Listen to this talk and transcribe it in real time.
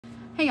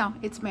Hey y'all,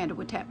 it's Amanda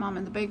with Tap Mom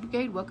and the Baby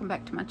Brigade. Welcome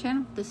back to my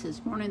channel. This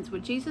is Mornings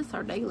with Jesus,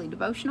 our daily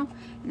devotional,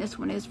 and this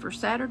one is for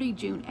Saturday,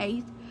 June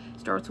 8th.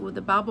 Starts with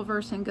the Bible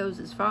verse and goes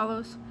as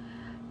follows.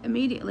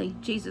 Immediately,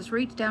 Jesus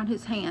reached out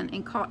his hand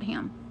and caught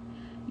him.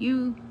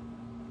 You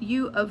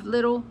of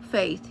little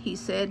faith, he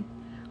said,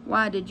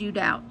 why did you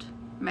doubt?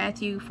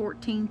 Matthew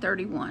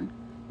 14:31.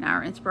 Now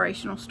our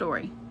inspirational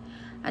story.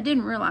 I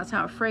didn't realize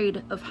how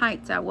afraid of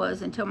heights I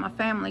was until my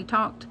family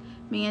talked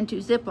me into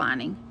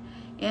ziplining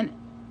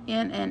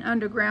in an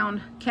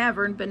underground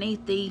cavern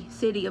beneath the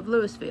city of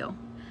Louisville.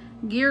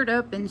 Geared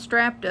up and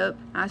strapped up,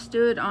 I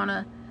stood on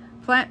a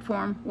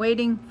platform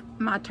waiting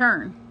my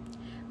turn.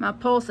 My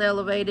pulse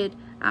elevated.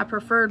 I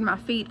preferred my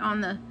feet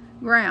on the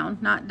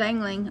ground, not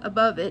dangling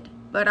above it,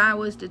 but I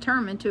was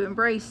determined to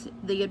embrace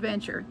the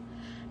adventure.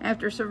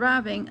 After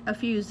surviving a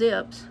few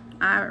zips,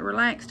 I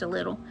relaxed a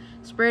little.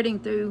 Spreading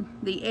through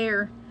the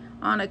air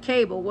on a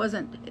cable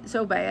wasn't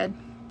so bad.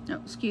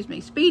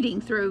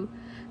 Speeding through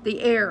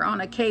the air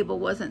on a cable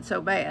wasn't so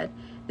bad.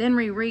 Then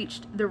we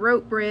reached the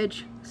rope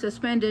bridge,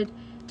 suspended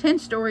 10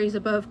 stories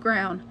above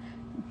ground.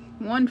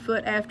 1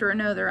 foot after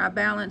another, I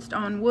balanced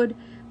on wood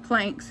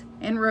planks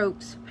and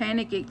ropes,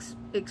 panic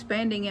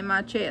expanding in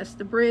my chest.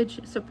 The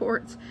bridge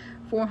supports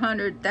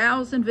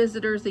 400,000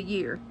 visitors a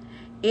year.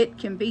 It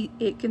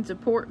can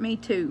support me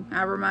too,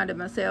 I reminded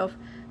myself.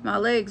 My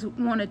legs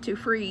wanted to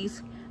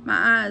freeze.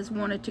 My eyes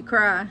wanted to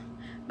cry.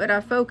 But I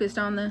focused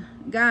on the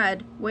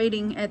guide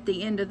waiting at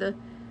the end of the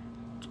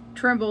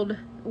trembled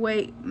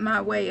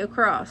my way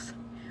across.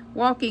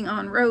 Walking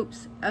on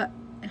ropes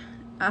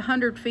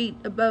 100 feet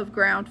above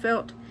ground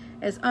felt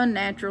as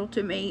unnatural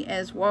to me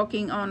as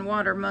walking on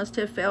water must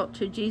have felt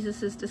to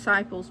Jesus'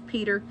 disciples.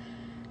 Peter,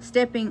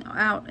 stepping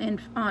out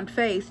on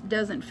faith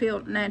doesn't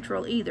feel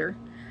natural either.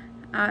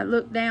 I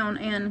look down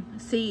and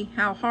see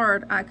how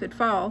hard I could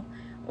fall,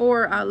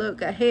 or I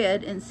look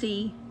ahead and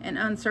see an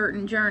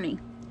uncertain journey.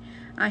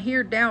 I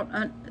hear doubt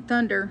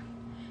thunder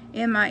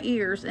in my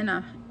ears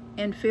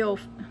and feel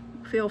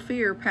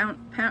fear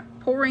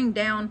pouring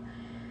down.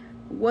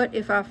 What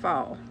if I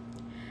fall?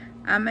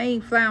 I may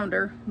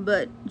flounder,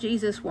 but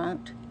Jesus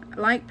won't.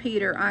 Like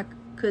Peter, I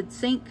could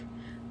sink,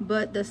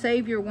 but the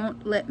Savior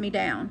won't let me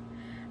down.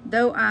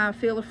 Though I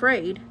feel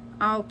afraid,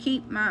 I'll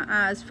keep my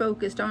eyes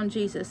focused on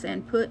Jesus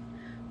and put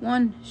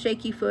one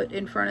shaky foot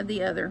in front of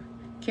the other.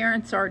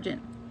 Karen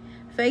Sargent.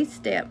 Faith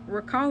step.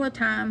 Recall a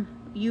time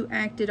you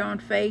acted on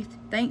faith.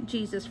 Thank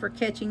Jesus for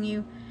catching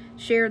you.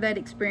 Share that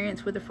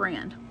experience with a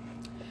friend.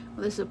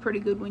 Well, this is a pretty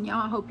good one,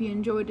 y'all. I hope you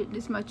enjoyed it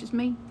as much as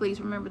me. Please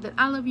remember that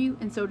I love you,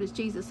 and so does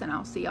Jesus, and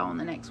I'll see y'all in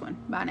the next one.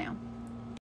 Bye now.